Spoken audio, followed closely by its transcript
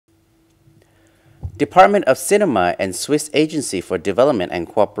Department of Cinema and Swiss Agency for Development and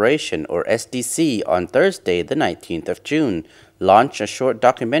Cooperation, or SDC, on Thursday, the 19th of June, launched a short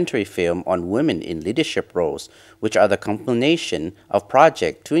documentary film on women in leadership roles, which are the culmination of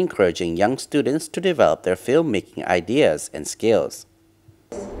projects to encouraging young students to develop their filmmaking ideas and skills.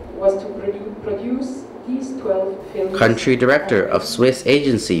 Was to produce these 12 films. Country Director of Swiss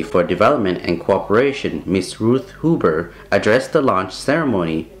Agency for Development and Cooperation, Ms. Ruth Huber, addressed the launch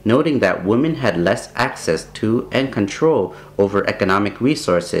ceremony, noting that women had less access to and control over economic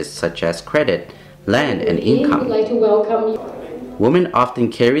resources such as credit, land, and income. We'd like to welcome you. Women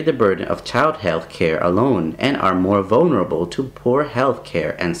often carry the burden of child health care alone and are more vulnerable to poor health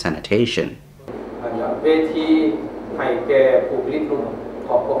care and sanitation.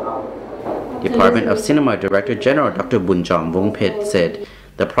 Department of Cinema Director General Dr. Bounchom Vongphet said,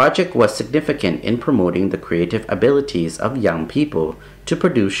 the project was significant in promoting the creative abilities of young people to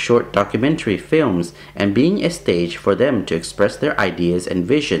produce short documentary films and being a stage for them to express their ideas and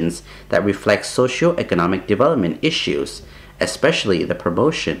visions that reflect socio-economic development issues, especially the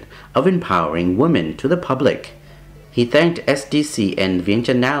promotion of empowering women to the public. He thanked SDC and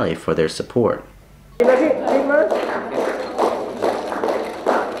Vientianale for their support.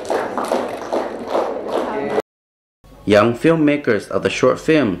 Young filmmakers of the short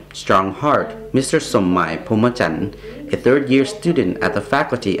film Strong Heart, Mr. Sommai Pomachan, a third-year student at the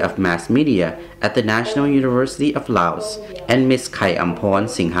Faculty of Mass Media at the National University of Laos, and Ms. Khai Amporn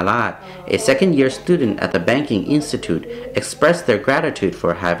Singhalat, a second-year student at the Banking Institute, expressed their gratitude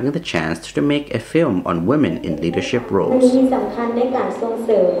for having the chance to make a film on women in leadership roles.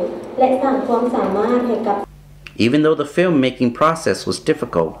 Even though the filmmaking process was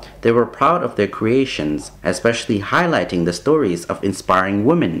difficult, they were proud of their creations, especially highlighting the stories of inspiring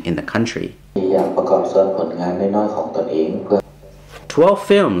women in the country. 12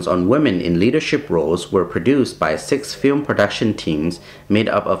 films on women in leadership roles were produced by 6 film production teams made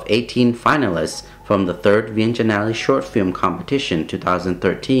up of 18 finalists from the 3rd Vientianale Short Film Competition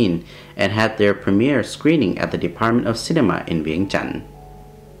 2013 and had their premiere screening at the Department of Cinema in Vientiane.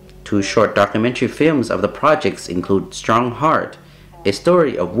 2 short documentary films of the projects include Strong Heart, a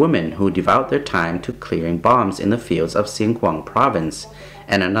story of women who devote their time to clearing bombs in the fields of Xiên Quang Province,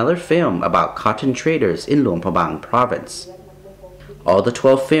 and another film about cotton traders in Luang Prabang Province. All the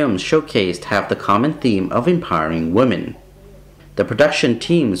 12 films showcased have the common theme of empowering women. The production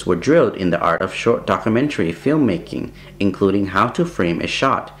teams were drilled in the art of short documentary filmmaking, including how to frame a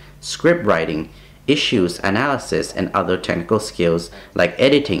shot, script writing, issues analysis, and other technical skills like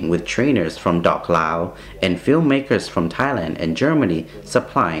editing, with trainers from Doc Lao and filmmakers from Thailand and Germany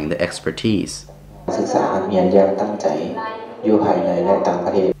supplying the expertise.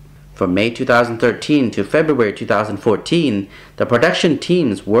 From May 2013 to February 2014, the production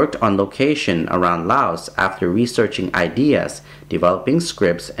teams worked on location around Laos after researching ideas, developing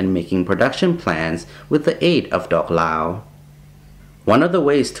scripts, and making production plans with the aid of Doc Lao. One of the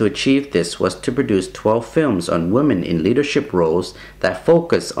ways to achieve this was to produce 12 films on women in leadership roles that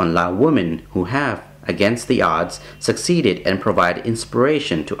focus on Lao women who have, against the odds, succeeded and provide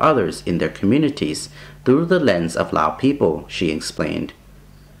inspiration to others in their communities through the lens of Lao people, she explained.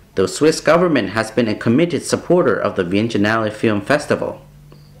 The Swiss government has been a committed supporter of the Vientianale Film Festival.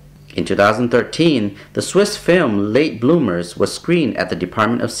 In 2013, the Swiss film Late Bloomers was screened at the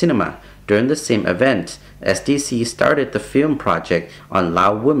Department of Cinema. During the same event, SDC started the film project on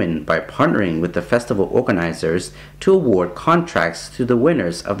Lao women by partnering with the festival organizers to award contracts to the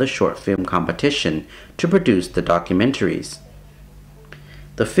winners of the short film competition to produce the documentaries.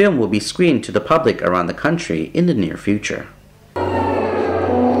 The film will be screened to the public around the country in the near future.